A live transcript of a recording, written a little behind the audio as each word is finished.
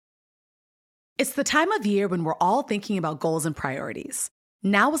It's the time of year when we're all thinking about goals and priorities.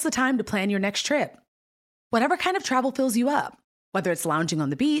 Now is the time to plan your next trip. Whatever kind of travel fills you up, whether it's lounging on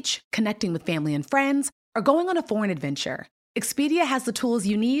the beach, connecting with family and friends, or going on a foreign adventure, Expedia has the tools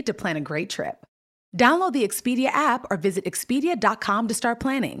you need to plan a great trip. Download the Expedia app or visit Expedia.com to start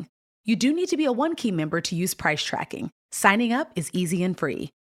planning. You do need to be a One-Key member to use price tracking. Signing up is easy and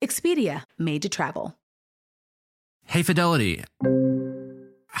free. Expedia, made to travel. Hey, Fidelity.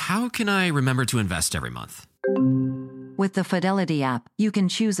 How can I remember to invest every month? With the Fidelity app, you can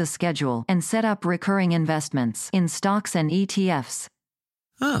choose a schedule and set up recurring investments in stocks and ETFs.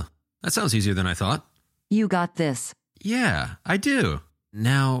 Oh, that sounds easier than I thought. You got this. Yeah, I do.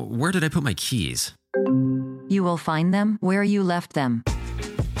 Now, where did I put my keys? You will find them where you left them.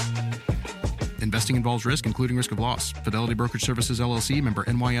 Investing involves risk, including risk of loss. Fidelity Brokerage Services, LLC, member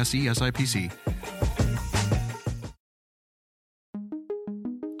NYSE, SIPC.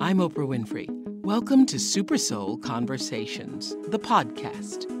 I'm Oprah Winfrey. Welcome to Super Soul Conversations, the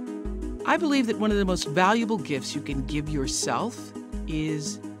podcast. I believe that one of the most valuable gifts you can give yourself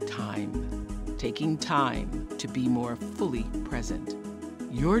is time. Taking time to be more fully present.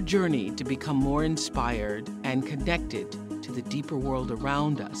 Your journey to become more inspired and connected to the deeper world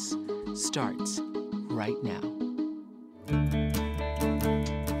around us starts right now.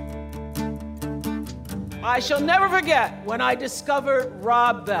 I shall never forget when I discovered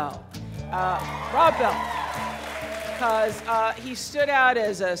Rob Bell. Because he stood out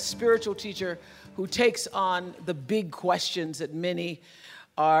as a spiritual teacher who takes on the big questions that many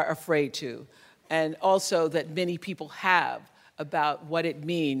are afraid to, and also that many people have about what it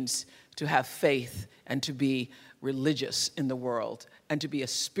means to have faith and to be religious in the world and to be a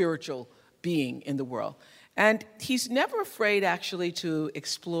spiritual being in the world. And he's never afraid, actually, to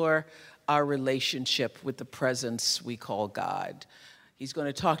explore our relationship with the presence we call God. He's going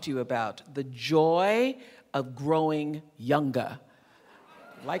to talk to you about the joy of growing younger.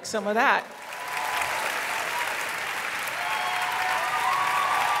 Like some of that.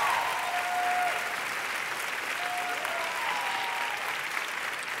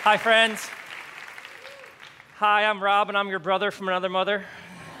 Hi, friends. Hi, I'm Rob, and I'm your brother from another mother.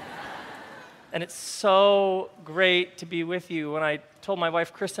 And it's so great to be with you. When I told my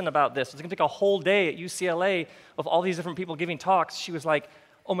wife, Kristen, about this, it was going to take a whole day at UCLA of all these different people giving talks. She was like,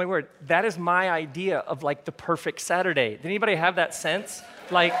 oh my word, that is my idea of like the perfect Saturday. Did anybody have that sense?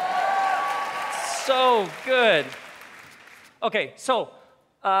 Like, so good. Okay, so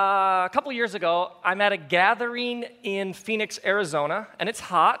a couple years ago, I'm at a gathering in Phoenix, Arizona, and it's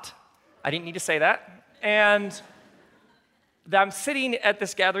hot. I didn't need to say that. And I'm sitting at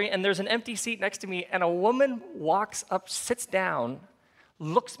this gathering, and there's an empty seat next to me, and a woman walks up, sits down,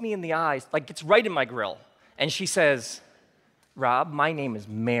 looks me in the eyes, like gets right in my grill, and she says, Rob, my name is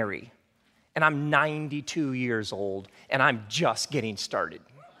Mary, and I'm 92 years old, and I'm just getting started.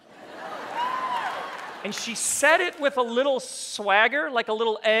 And she said it with a little swagger, like a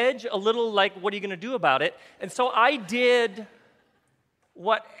little edge, a little like, what are you going to do about it? And so I did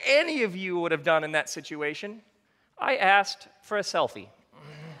what any of you would have done in that situation. I asked for a selfie.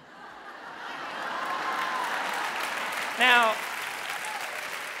 Now,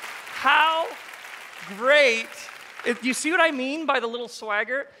 how great, you see what I mean by the little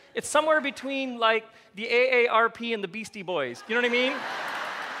swagger? It's somewhere between like the AARP and the Beastie Boys. You know what I mean?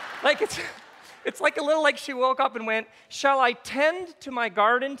 Like it's like a little like she woke up and went, shall I tend to my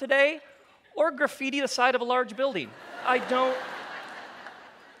garden today or graffiti the side of a large building? I don't,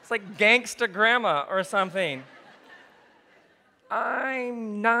 it's like gangsta grandma or something.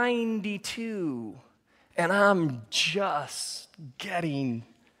 I'm 92 and I'm just getting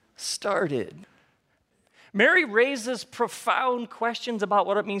started. Mary raises profound questions about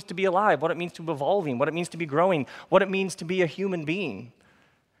what it means to be alive, what it means to be evolving, what it means to be growing, what it means to be a human being.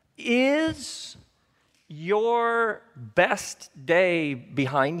 Is your best day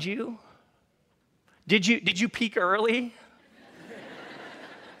behind you? Did you peak early?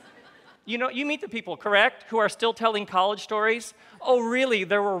 You know, you meet the people, correct, who are still telling college stories. Oh, really?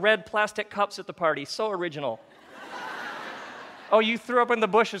 There were red plastic cups at the party. So original. Oh, you threw up in the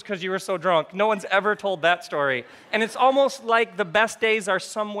bushes because you were so drunk. No one's ever told that story. And it's almost like the best days are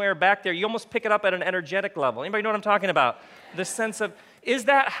somewhere back there. You almost pick it up at an energetic level. Anybody know what I'm talking about? The sense of, is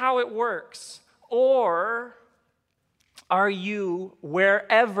that how it works? Or are you,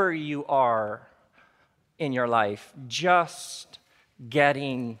 wherever you are in your life, just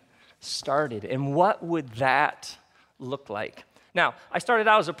getting started? And what would that look like? Now, I started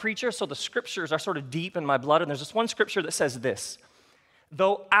out as a preacher, so the scriptures are sort of deep in my blood, and there's this one scripture that says this: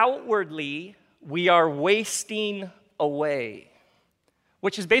 though outwardly we are wasting away,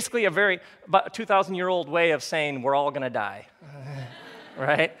 which is basically about 2,000-year-old way of saying we're all going to die,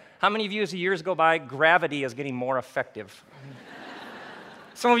 right? How many of you, as the years go by, gravity is getting more effective?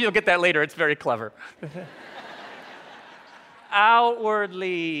 Some of you will get that later. It's very clever.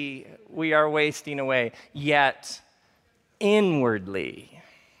 Outwardly, we are wasting away, yet inwardly,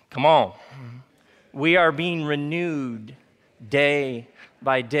 come on, we are being renewed day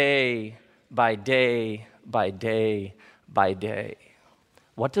by day by day by day by day.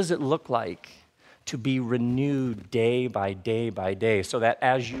 What does it look like to be renewed day by day by day so that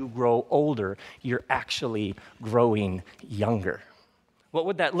as you grow older, you're actually growing younger? What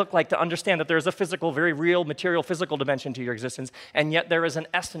would that look like to understand that there is a physical, very real, material, physical dimension to your existence, and yet there is an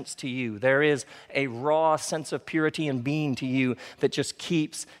essence to you. There is a raw sense of purity and being to you that just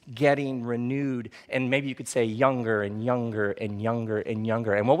keeps getting renewed, and maybe you could say younger and younger and younger and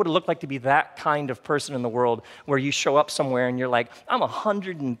younger. And what would it look like to be that kind of person in the world where you show up somewhere and you're like, I'm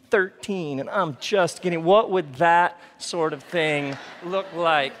 113 and I'm just getting, what would that sort of thing look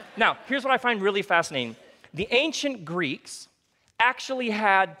like? Now, here's what I find really fascinating. The ancient Greeks actually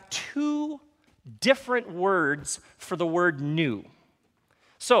had two different words for the word new.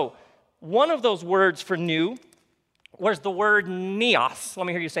 So, one of those words for new was the word neos. Let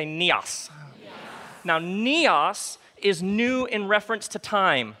me hear you say neos. Yes. Now, neos is new in reference to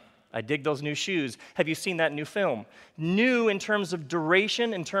time. I dig those new shoes. Have you seen that new film? New in terms of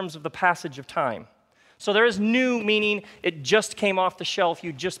duration, in terms of the passage of time. So there is new, meaning it just came off the shelf,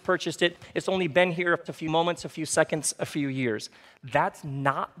 you just purchased it, it's only been here a few moments, a few seconds, a few years. That's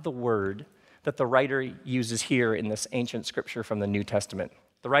not the word that the writer uses here in this ancient scripture from the New Testament.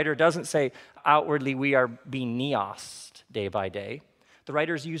 The writer doesn't say, outwardly we are being neosed day by day. The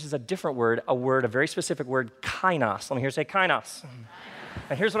writer uses a different word, a very specific word, kainos. Let me hear you say kainos.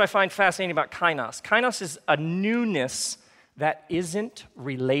 And here's what I find fascinating about kainos. Kainos is a newness that isn't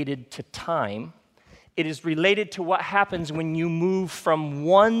related to time. It is related to what happens when you move from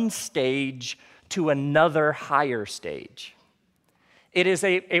one stage to another higher stage. It is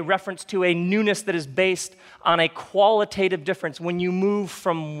a reference to a newness that is based on a qualitative difference when you move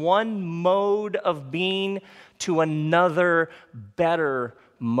from one mode of being to another better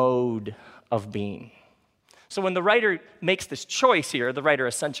mode of being. So when the writer makes this choice here, the writer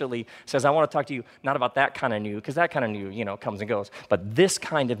essentially says, I want to talk to you not about that kind of new, because that kind of new, comes and goes. But this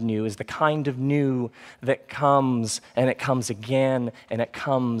kind of new is the kind of new that comes, and it comes again, and it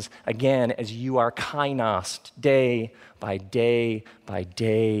comes again as you are kainosed day by day by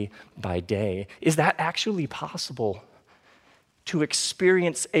day by day. Is that actually possible? To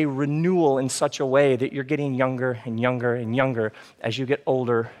experience a renewal in such a way that you're getting younger and younger and younger as you get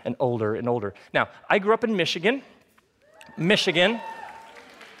older and older and older. Now, I grew up in Michigan,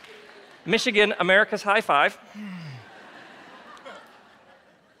 America's high five.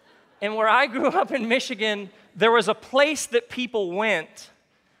 And where I grew up in Michigan, there was a place that people went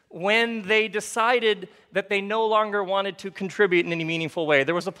when they decided that they no longer wanted to contribute in any meaningful way.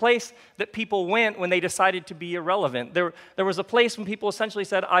 There was a place that people went when they decided to be irrelevant. There was a place when people essentially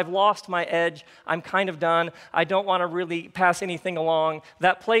said, I've lost my edge, I'm kind of done, I don't want to really pass anything along.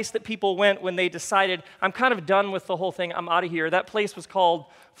 That place that people went when they decided, I'm kind of done with the whole thing, I'm out of here, that place was called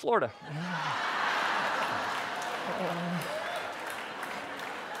Florida.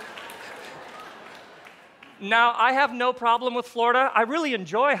 Now, I have no problem with Florida. I really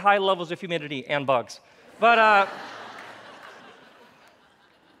enjoy high levels of humidity and bugs. But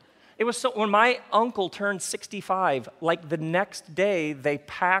it was so, when my uncle turned 65, like the next day, they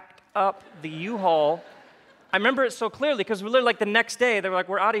packed up the U-Haul. I remember it so clearly because literally like the next day, they were like,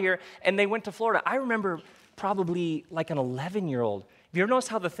 we're out of here, and they went to Florida. I remember probably like an 11-year-old. Have you ever noticed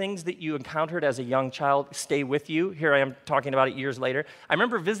how the things that you encountered as a young child stay with you? Here I am talking about it years later. I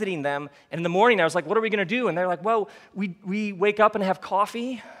remember visiting them, and in the morning I was like, what are we going to do? And they're like, well, we wake up and have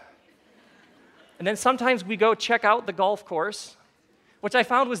coffee, and then sometimes we go check out the golf course, which I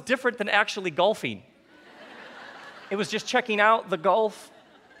found was different than actually golfing. It was just checking out the golf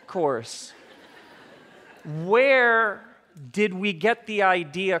course. Where did we get the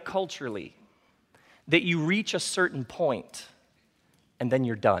idea culturally that you reach a certain point and then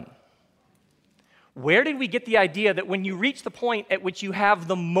you're done? Where did we get the idea that when you reach the point at which you have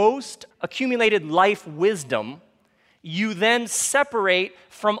the most accumulated life wisdom, you then separate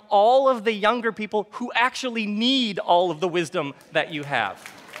from all of the younger people who actually need all of the wisdom that you have?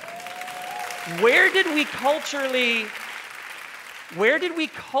 Where did we culturally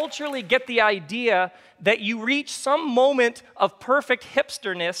get the idea that you reach some moment of perfect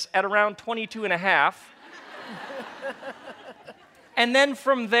hipsterness at around 22 and a half, and then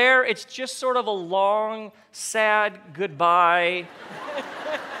from there, it's just sort of a long, sad goodbye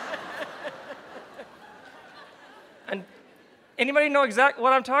Anybody know exactly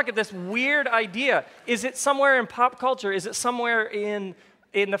what I'm talking? This weird idea. Is it somewhere in pop culture? Is it somewhere in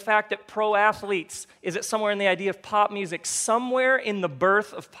the fact that pro athletes? Is it somewhere in the idea of pop music? Somewhere in the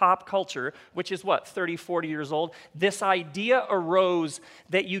birth of pop culture, which is what, 30, 40 years old, this idea arose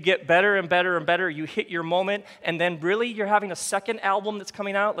that you get better and better and better. You hit your moment, and then really you're having a second album that's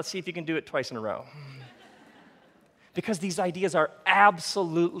coming out. Let's see if you can do it twice in a row. Because these ideas are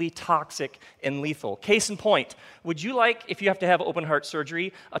absolutely toxic and lethal. Case in point, would you like, if you have to have open heart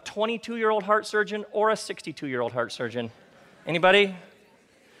surgery, a 22-year-old heart surgeon or a 62-year-old heart surgeon? Anybody?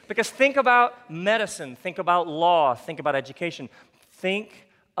 Because think about medicine, think about law, think about education, think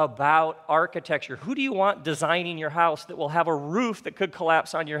about architecture. Who do you want designing your house that will have a roof that could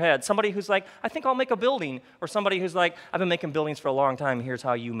collapse on your head? Somebody who's like, I think I'll make a building. Or somebody who's like, I've been making buildings for a long time, here's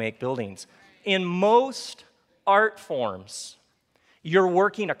how you make buildings. In most art forms, you're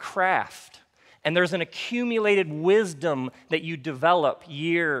working a craft, and there's an accumulated wisdom that you develop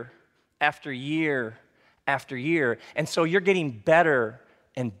year after year after year. And so you're getting better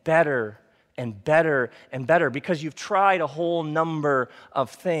and better and better and better because you've tried a whole number of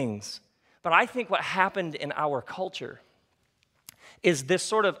things. But I think what happened in our culture is this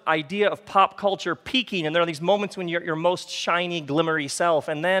sort of idea of pop culture peaking, and there are these moments when you're your most shiny, glimmery self,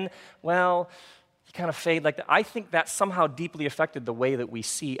 and then, well, you kind of fade like that. I think that somehow deeply affected the way that we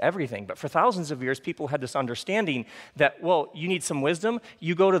see everything. But for thousands of years, people had this understanding that, well, you need some wisdom,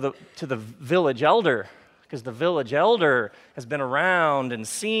 you go to the village elder, because the village elder has been around and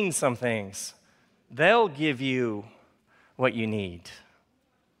seen some things. They'll give you what you need.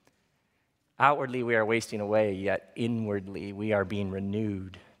 Outwardly, we are wasting away, yet inwardly, we are being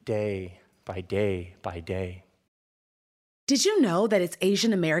renewed day by day by day. Did you know that it's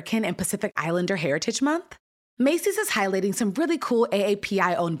Asian American and Pacific Islander Heritage Month? Macy's is highlighting some really cool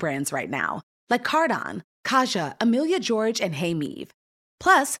AAPI-owned brands right now, like Cardon, Kaja, Amelia George, and Hey Meave.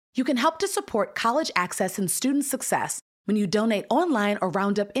 Plus, you can help to support college access and student success when you donate online or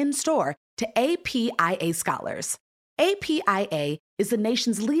round up in-store to APIA Scholars. APIA is the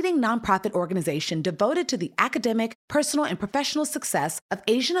nation's leading nonprofit organization devoted to the academic, personal, and professional success of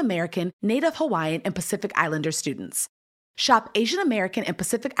Asian American, Native Hawaiian, and Pacific Islander students. Shop Asian American and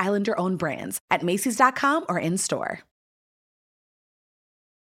Pacific Islander-owned brands at Macy's.com or in-store.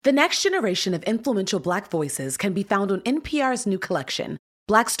 The next generation of influential Black voices can be found on NPR's new collection,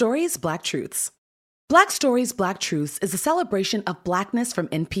 Black Stories, Black Truths. Black Stories, Black Truths is a celebration of Blackness from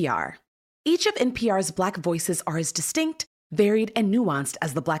NPR. Each of NPR's Black voices are as distinct, varied, and nuanced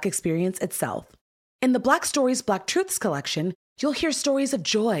as the Black experience itself. In the Black Stories, Black Truths collection, you'll hear stories of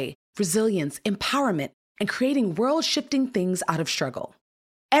joy, resilience, empowerment, and creating world-shifting things out of struggle.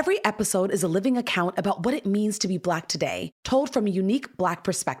 Every episode is a living account about what it means to be Black today, told from a unique Black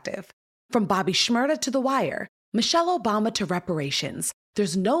perspective. From Bobby Shmurda to The Wire, Michelle Obama to reparations,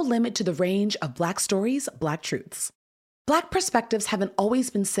 there's no limit to the range of Black stories, Black truths. Black perspectives haven't always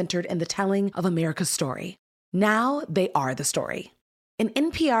been centered in the telling of America's story. Now they are the story. In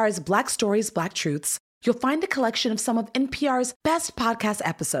NPR's Black Stories, Black Truths, you'll find a collection of some of NPR's best podcast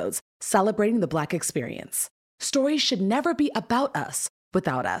episodes celebrating the Black experience. Stories should never be about us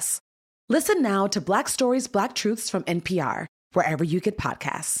without us. Listen now to Black Stories, Black Truths from NPR, wherever you get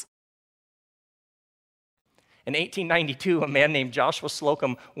podcasts. In 1892, a man named Joshua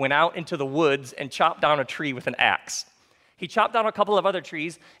Slocum went out into the woods and chopped down a tree with an axe. He chopped down a couple of other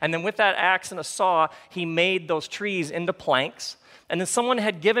trees, and then with that axe and a saw, he made those trees into planks. And then someone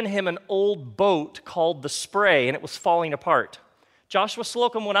had given him an old boat called the Spray, and it was falling apart. Joshua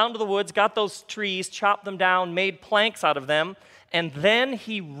Slocum went out into the woods, got those trees, chopped them down, made planks out of them, and then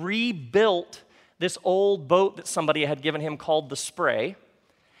he rebuilt this old boat that somebody had given him called the Spray.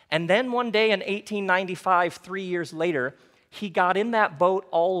 And then one day in 1895, 3 years later, he got in that boat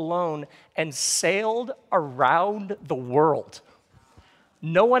all alone and sailed around the world.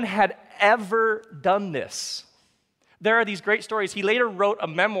 No one had ever done this. There are these great stories. He later wrote a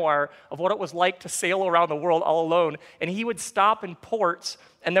memoir of what it was like to sail around the world all alone, and he would stop in ports,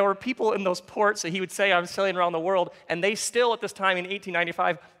 and there were people in those ports that he would say, I'm sailing around the world, and they still, at this time in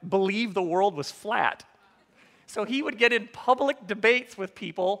 1895, believed the world was flat. So he would get in public debates with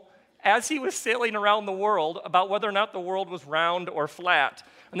people as he was sailing around the world about whether or not the world was round or flat.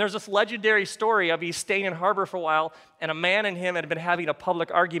 And there's this legendary story of he's staying in harbor for a while, and a man and him had been having a public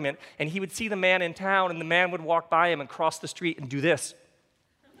argument, and he would see the man in town, and the man would walk by him and cross the street and do this.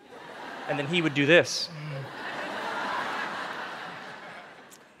 And then he would do this.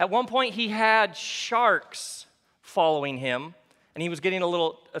 At one point, he had sharks following him, and he was getting a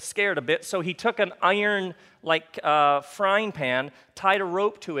little scared a bit, so he took an iron frying pan, tied a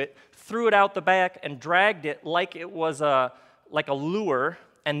rope to it, threw it out the back, and dragged it like it was a like a lure,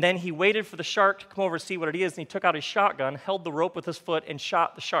 and then he waited for the shark to come over to see what it is, and he took out his shotgun, held the rope with his foot, and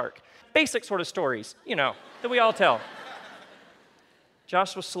shot the shark. Basic sort of stories, that we all tell.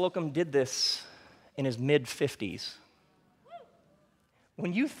 Joshua Slocum did this in his mid-50s.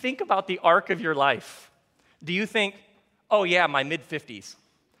 When you think about the arc of your life, do you think, oh yeah, my mid-50s?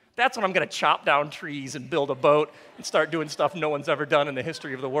 That's when I'm going to chop down trees and build a boat and start doing stuff no one's ever done in the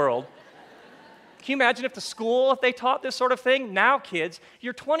history of the world. Can you imagine if they taught this sort of thing? Now, kids,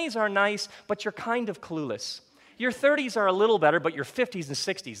 your 20s are nice, but you're kind of clueless. Your 30s are a little better, but your 50s and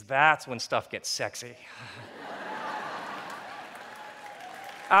 60s, that's when stuff gets sexy.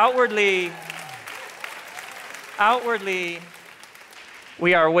 Outwardly,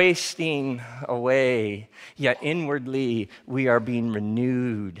 we are wasting away, yet inwardly we are being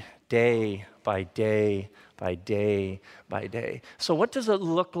renewed day by day by day by day. So what does it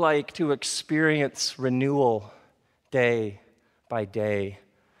look like to experience renewal day by day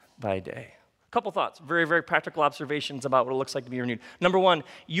by day? A couple thoughts, very, very practical observations about what it looks like to be renewed. Number one,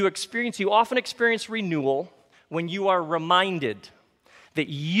 you often experience renewal when you are reminded that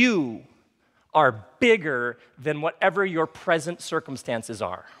you are bigger than whatever your present circumstances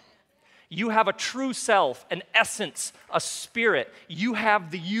are. You have a true self, an essence, a spirit. You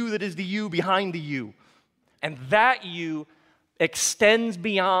have the you that is the you behind the you. And that you extends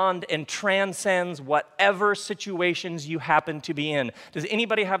beyond and transcends whatever situations you happen to be in. Does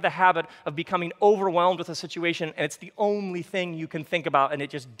anybody have the habit of becoming overwhelmed with a situation and it's the only thing you can think about and it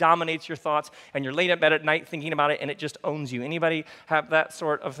just dominates your thoughts and you're laying in bed at night thinking about it and it just owns you? Anybody have that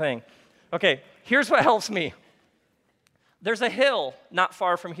sort of thing? Okay, here's what helps me. There's a hill not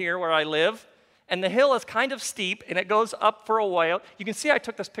far from here where I live, and the hill is kind of steep and it goes up for a while. You can see I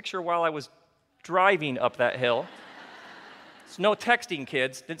took this picture while I was driving up that hill. It's no texting,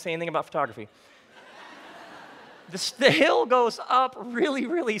 kids. Didn't say anything about photography. The hill goes up really,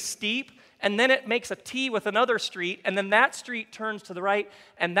 really steep, and then it makes a T with another street, and then that street turns to the right,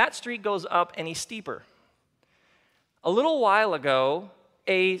 and that street goes up any steeper. A little while ago,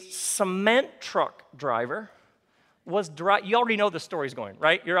 a cement truck driver you already know the story's going,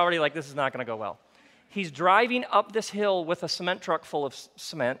 right? You're already like, this is not going to go well. He's driving up this hill with a cement truck full of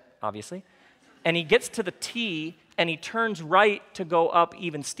cement, obviously, and he gets to the T, and he turns right to go up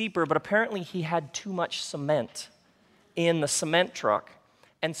even steeper, but apparently he had too much cement in the cement truck.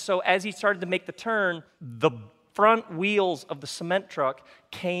 And so as he started to make the turn, the front wheels of the cement truck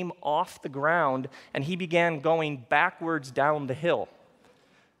came off the ground, and he began going backwards down the hill.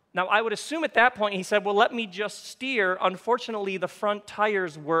 Now, I would assume at that point he said, well, let me just steer. Unfortunately, the front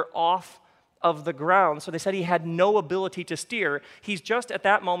tires were off of the ground, so they said he had no ability to steer. He's just at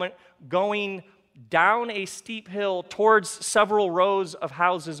that moment going down a steep hill towards several rows of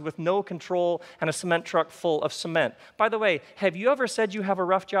houses with no control and a cement truck full of cement. By the way, have you ever said you have a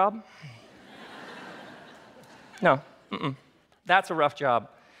rough job? No. That's a rough job.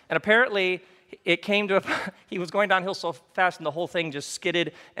 And apparently, it came to he was going downhill so fast and the whole thing just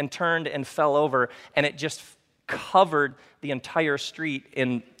skidded and turned and fell over, and it just covered the entire street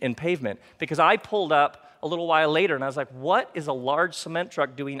in pavement. Because I pulled up a little while later, and I was like, what is a large cement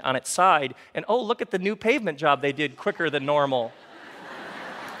truck doing on its side? And oh, look at the new pavement job they did quicker than normal.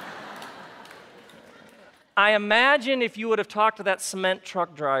 I imagine if you would have talked to that cement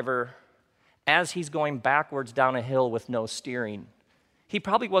truck driver as he's going backwards down a hill with no steering, he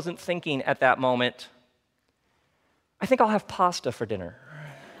probably wasn't thinking at that moment, I think I'll have pasta for dinner.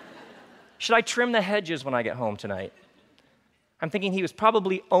 Should I trim the hedges when I get home tonight? I'm thinking he was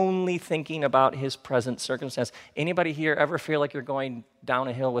probably only thinking about his present circumstance. Anybody here ever feel like you're going down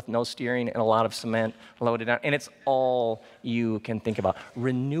a hill with no steering and a lot of cement loaded down? And it's all you can think about.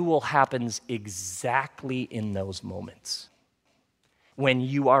 Renewal happens exactly in those moments. When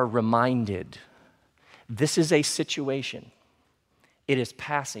you are reminded, this is a situation. It is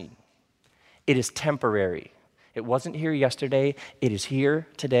passing. It is temporary. It wasn't here yesterday. It is here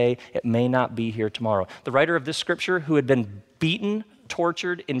today. It may not be here tomorrow. The writer of this scripture, who had been beaten,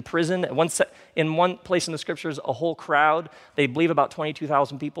 tortured, imprisoned, in one place in the scriptures, a whole crowd, they believe about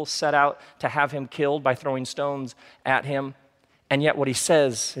 22,000 people, set out to have him killed by throwing stones at him. And yet what he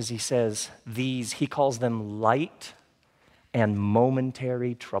says is he calls them light and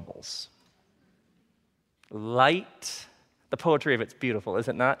momentary troubles. Light. The poetry of it's beautiful, is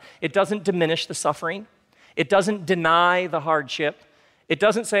it not? It doesn't diminish the suffering. It doesn't deny the hardship. It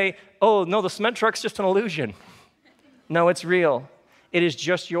doesn't say, oh, no, the cement truck's just an illusion. No, it's real. It is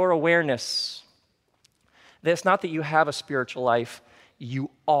just your awareness. It's not that you have a spiritual life. You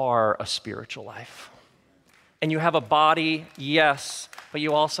are a spiritual life. And you have a body, yes, but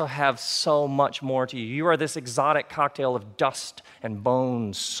you also have so much more to you. You are this exotic cocktail of dust and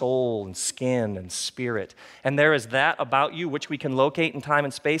bones, soul and skin and spirit. And there is that about you which we can locate in time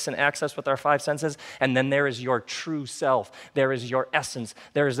and space and access with our five senses. And then there is your true self. There is your essence.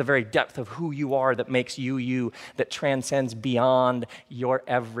 There is the very depth of who you are that makes you you, that transcends beyond your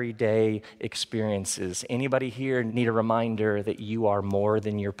everyday experiences. Anybody here need a reminder that you are more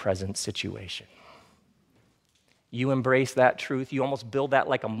than your present situation? You embrace that truth. You almost build that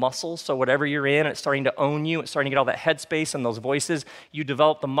like a muscle. So whatever you're in, it's starting to own you. It's starting to get all that headspace and those voices. You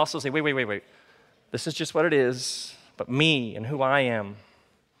develop the muscles. Say, wait. This is just what it is. But me and who I am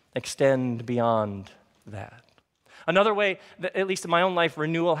extend beyond that. Another way that, at least in my own life,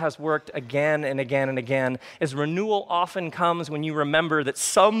 renewal has worked again and again and again is renewal often comes when you remember that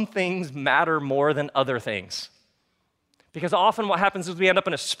some things matter more than other things. Because often what happens is we end up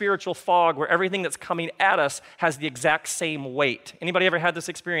in a spiritual fog where everything that's coming at us has the exact same weight. Anybody ever had this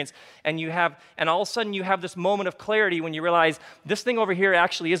experience? And all of a sudden you have this moment of clarity when you realize this thing over here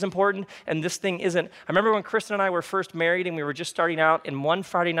actually is important and this thing isn't. I remember when Kristen and I were first married and we were just starting out, and one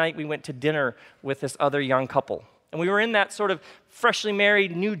Friday night we went to dinner with this other young couple. And we were in that sort of freshly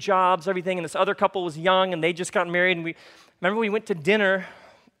married, new jobs, everything, and this other couple was young and they just got married. And we went to dinner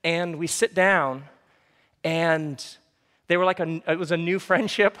and we sit down and they were it was a new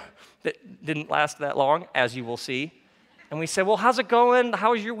friendship that didn't last that long, as you will see. And we said, well, how's it going?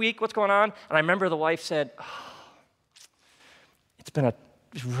 How was your week? What's going on? And I remember the wife said, it's been a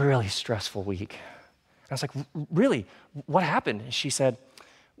really stressful week. And I was like, really? What happened? And she said,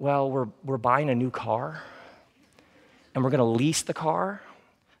 well, we're buying a new car and we're going to lease the car.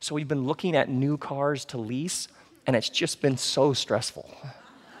 So we've been looking at new cars to lease and it's just been so stressful.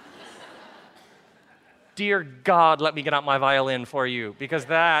 Dear God, let me get out my violin for you, because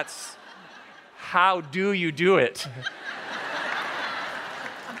that's how do you do it?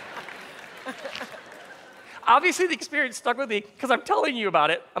 Obviously, the experience stuck with me because I'm telling you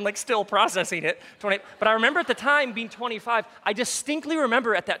about it. I'm still processing it. But I remember at the time, being 25, I distinctly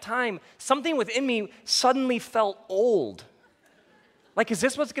remember at that time, something within me suddenly felt old. Is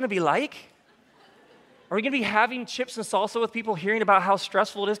this what's going to be like? Are we going to be having chips and salsa with people hearing about how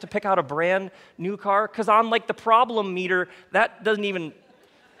stressful it is to pick out a brand new car? Because on the problem meter, that doesn't even...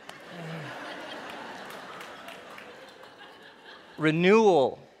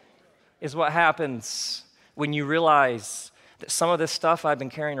 Renewal is what happens when you realize that some of this stuff I've been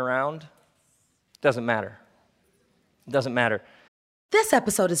carrying around doesn't matter. It doesn't matter. This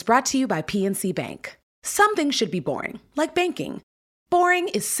episode is brought to you by PNC Bank. Some things should be boring, like banking. Boring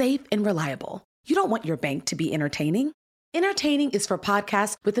is safe and reliable. You don't want your bank to be entertaining. Entertaining is for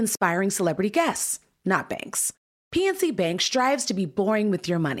podcasts with inspiring celebrity guests, not banks. PNC Bank strives to be boring with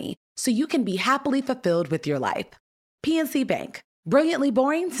your money so you can be happily fulfilled with your life. PNC Bank, brilliantly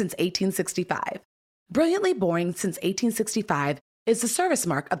boring since 1865. Brilliantly boring since 1865 is the service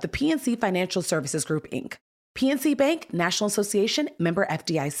mark of the PNC Financial Services Group, Inc. PNC Bank, National Association, member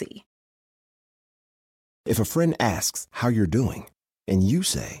FDIC. If a friend asks how you're doing, and you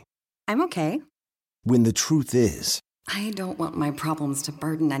say, I'm okay. When the truth is, I don't want my problems to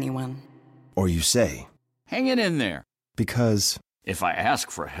burden anyone. Or you say, hang it in there. Because if I ask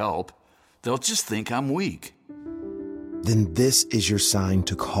for help, they'll just think I'm weak. Then this is your sign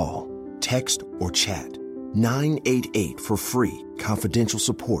to call, text, or chat 988 for free, confidential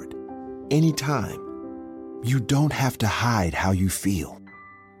support. Anytime. You don't have to hide how you feel.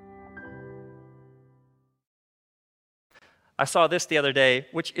 I saw this the other day,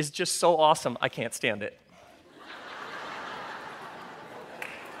 which is just so awesome, I can't stand it.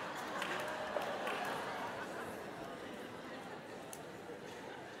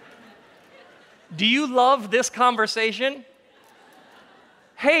 Do you love this conversation?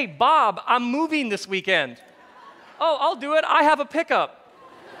 Hey, Bob, I'm moving this weekend. Oh, I'll do it. I have a pickup.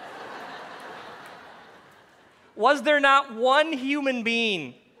 Was there not one human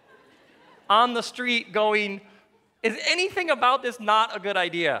being on the street going, is anything about this not a good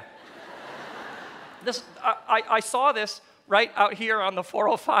idea? I saw this right out here on the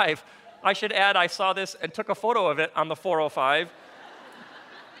 405. I should add, I saw this and took a photo of it on the 405,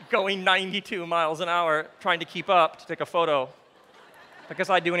 going 92 miles an hour, trying to keep up to take a photo, because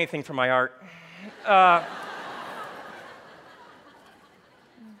I'd do anything for my art.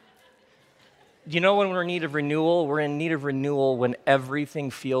 You know when we're in need of renewal? We're in need of renewal when everything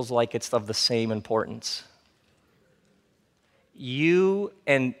feels like it's of the same importance. You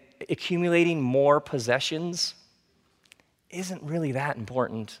and accumulating more possessions isn't really that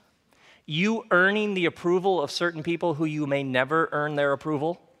important. You earning the approval of certain people who you may never earn their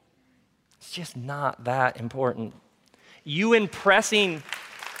approval, it's just not that important. You impressing,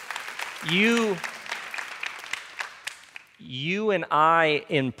 you and I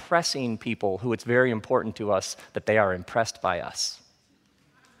impressing people who it's very important to us that they are impressed by us.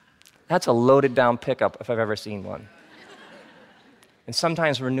 That's a loaded down pickup if I've ever seen one. And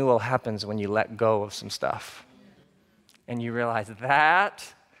sometimes renewal happens when you let go of some stuff. And you realize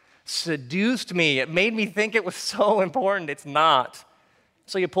that seduced me. It made me think it was so important. It's not.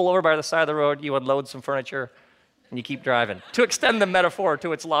 So you pull over by the side of the road, you unload some furniture, and you keep driving. To extend the metaphor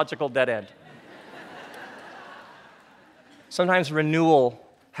to its logical dead end. Sometimes renewal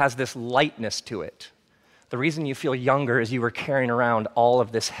has this lightness to it. The reason you feel younger is you were carrying around all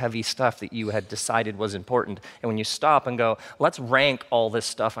of this heavy stuff that you had decided was important. And when you stop and go, let's rank all this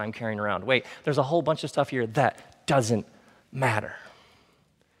stuff I'm carrying around. Wait, there's a whole bunch of stuff here that doesn't matter.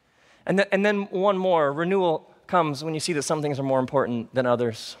 And then one more, renewal comes when you see that some things are more important than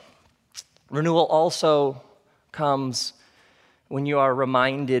others. Renewal also comes when you are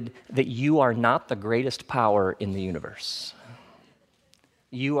reminded that you are not the greatest power in the universe.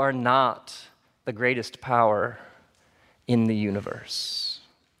 You are not the greatest power in the universe.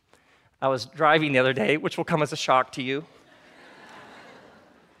 I was driving the other day, which will come as a shock to you.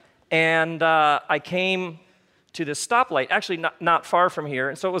 And I came to this stoplight, actually not far from here.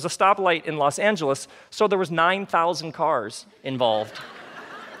 And so it was a stoplight in Los Angeles, so there was 9,000 cars involved.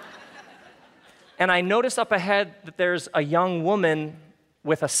 And I noticed up ahead that there's a young woman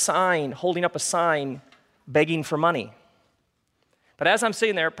with a sign, holding up a sign, begging for money. But as I'm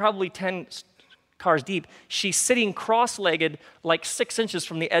sitting there, probably 10 cars deep, she's sitting cross-legged like 6 inches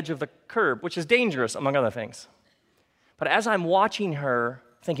from the edge of the curb, which is dangerous, among other things. But as I'm watching her,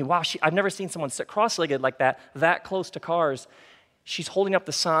 thinking, wow, I've never seen someone sit cross-legged like that close to cars, she's holding up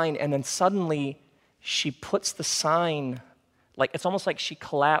the sign, and then suddenly she puts the sign, like it's almost like she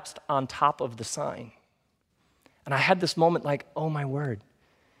collapsed on top of the sign. And I had this moment like, oh my word,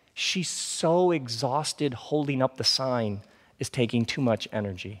 she's so exhausted holding up the sign, is taking too much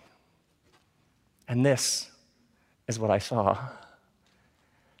energy. And this is what I saw.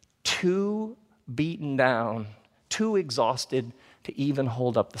 Too beaten down, too exhausted to even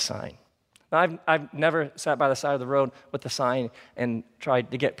hold up the sign. Now, I've never sat by the side of the road with the sign and tried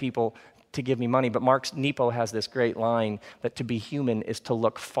to get people to give me money, but Mark Nepo has this great line that to be human is to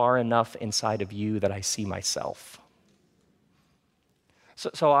look far enough inside of you that I see myself.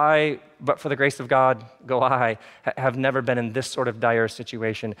 So I, but for the grace of God, have never been in this sort of dire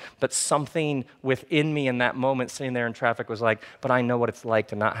situation, but something within me in that moment sitting there in traffic was like, but I know what it's like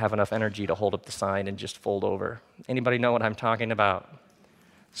to not have enough energy to hold up the sign and just fold over. Anybody know what I'm talking about?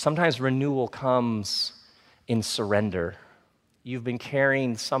 Sometimes renewal comes in surrender. You've been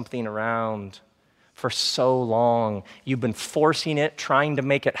carrying something around for so long. You've been forcing it, trying to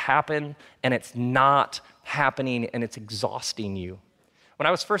make it happen, and it's not happening, and it's exhausting you. When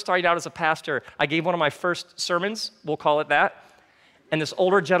I was first starting out as a pastor, I gave one of my first sermons, we'll call it that, and this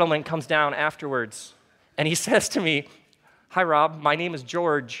older gentleman comes down afterwards, and he says to me, "Hi, Rob, my name is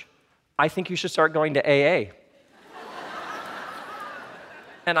George. I think you should start going to AA."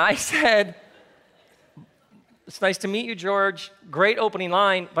 And I said, "It's nice to meet you, George. Great opening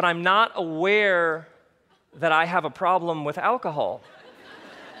line, but I'm not aware that I have a problem with alcohol."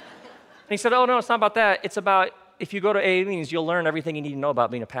 And he said, "Oh, no, it's not about that. It's about if you go to AA meetings, you'll learn everything you need to know about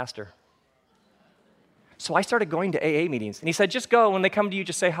being a pastor." So I started going to AA meetings. And he said, "Just go. When they come to you,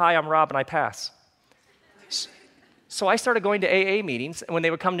 just say, 'Hi, I'm Rob, and I pass.'" So I started going to AA meetings, and when they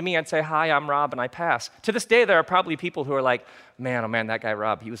would come to me, I'd say, "Hi, I'm Rob, and I pass." To this day, there are probably people who are like, man, oh man, that guy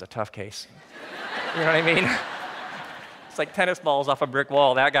Rob, he was a tough case. You know what I mean? It's like tennis balls off a brick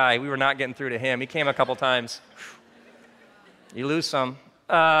wall. That guy, we were not getting through to him. He came a couple times. You lose some.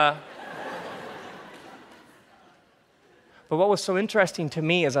 But what was so interesting to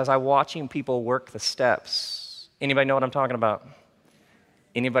me is as I was watching people work the steps. Anybody know what I'm talking about?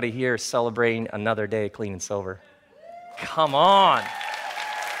 Anybody here celebrating another day clean and sober? Come on.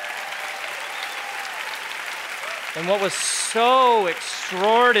 And what was so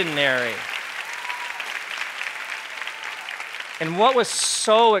extraordinary,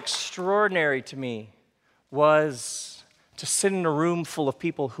 to me was to sit in a room full of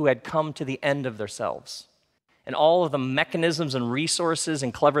people who had come to the end of themselves. And all of the mechanisms and resources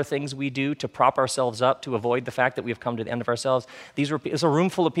and clever things we do to prop ourselves up to avoid the fact that we've come to the end of ourselves, it's a room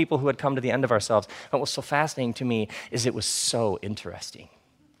full of people who had come to the end of ourselves. And what was so fascinating to me is it was so interesting.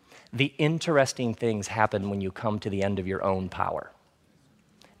 The interesting things happen when you come to the end of your own power.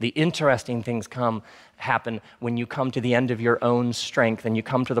 The interesting things happen when you come to the end of your own strength and you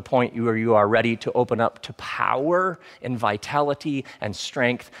come to the point where you are ready to open up to power and vitality and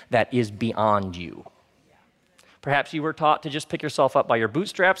strength that is beyond you. Perhaps you were taught to just pick yourself up by your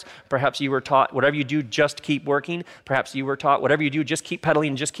bootstraps. Perhaps you were taught whatever you do, just keep working. Perhaps you were taught whatever you do, just keep pedaling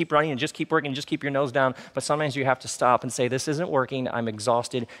and just keep running and just keep working and just keep your nose down. But sometimes you have to stop and say, this isn't working, I'm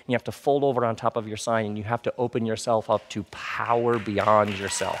exhausted. And you have to fold over on top of your sign and you have to open yourself up to power beyond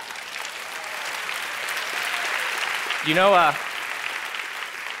yourself. You know,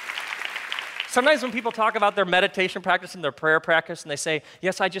 sometimes when people talk about their meditation practice and their prayer practice, and they say,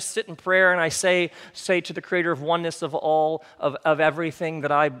 yes, I just sit in prayer and I say to the creator of oneness of all, of everything,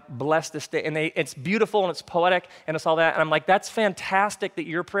 that I bless this day. And it's beautiful and it's poetic and it's all that. And I'm like, that's fantastic that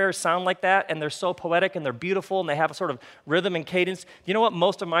your prayers sound like that and they're so poetic and they're beautiful and they have a sort of rhythm and cadence. You know what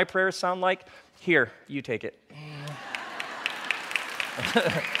most of my prayers sound like? Here, you take it.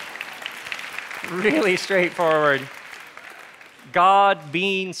 Really straightforward. God,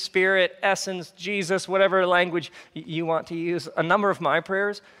 being, spirit, essence, Jesus, whatever language you want to use. A number of my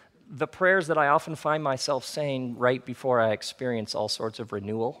prayers, the prayers that I often find myself saying right before I experience all sorts of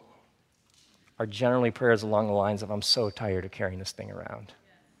renewal, are generally prayers along the lines of, I'm so tired of carrying this thing around.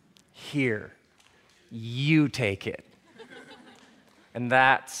 Here, you take it. And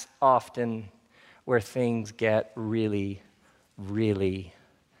that's often where things get really, really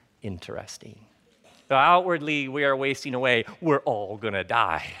interesting. So outwardly, we are wasting away. We're all going to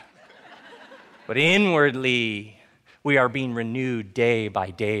die. But inwardly, we are being renewed day by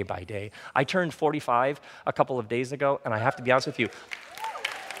day by day. I turned 45 a couple of days ago, and I have to be honest with you.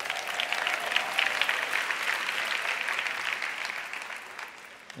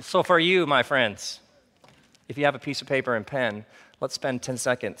 So for you, my friends, if you have a piece of paper and pen, let's spend 10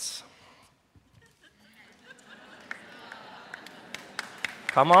 seconds.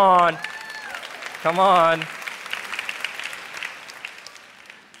 Come on. Come on.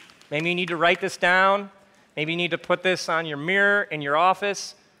 Maybe you need to write this down. Maybe you need to put this on your mirror in your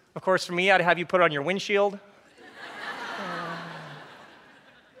office. Of course, for me, I'd have you put it on your windshield.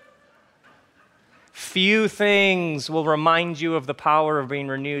 Few things will remind you of the power of being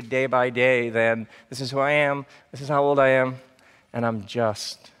renewed day by day than this is who I am, this is how old I am, and I'm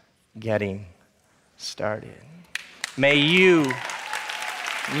just getting started. May you,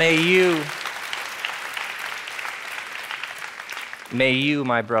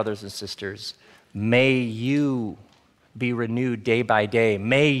 my brothers and sisters, may you be renewed day by day.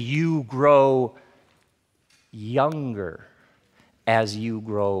 May you grow younger as you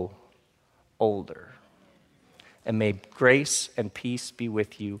grow older. And may grace and peace be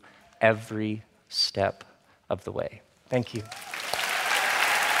with you every step of the way. Thank you.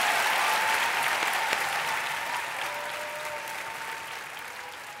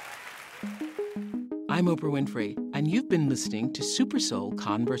 I'm Oprah Winfrey, and you've been listening to Super Soul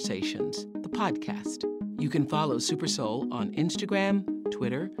Conversations, the podcast. You can follow Super Soul on Instagram,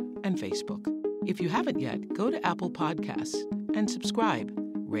 Twitter, and Facebook. If you haven't yet, go to Apple Podcasts and subscribe,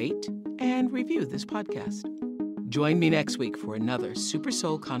 rate, and review this podcast. Join me next week for another Super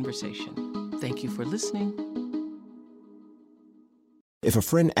Soul Conversation. Thank you for listening. If a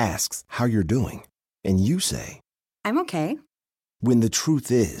friend asks how you're doing, and you say, I'm okay. when the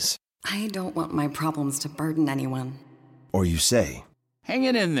truth is, I don't want my problems to burden anyone. or you say, Hang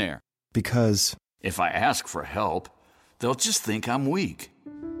it in there. because, If I ask for help, they'll just think I'm weak.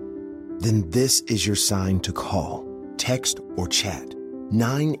 then this is your sign to call, text, or chat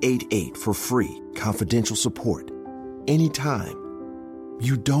 988 for free, confidential support. Anytime.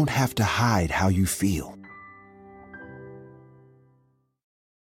 You don't have to hide how you feel.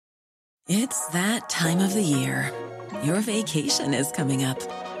 It's that time of the year. Your vacation is coming up.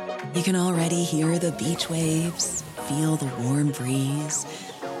 You can already hear the beach waves, feel the warm breeze,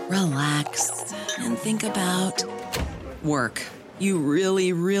 relax, and think about work. You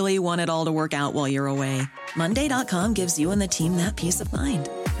really, really want it all to work out while you're away. Monday.com gives you and the team that peace of mind.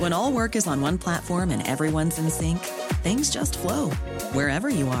 When all work is on one platform and everyone's in sync, things just flow. Wherever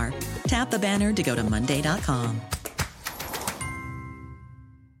you are, tap the banner to go to Monday.com.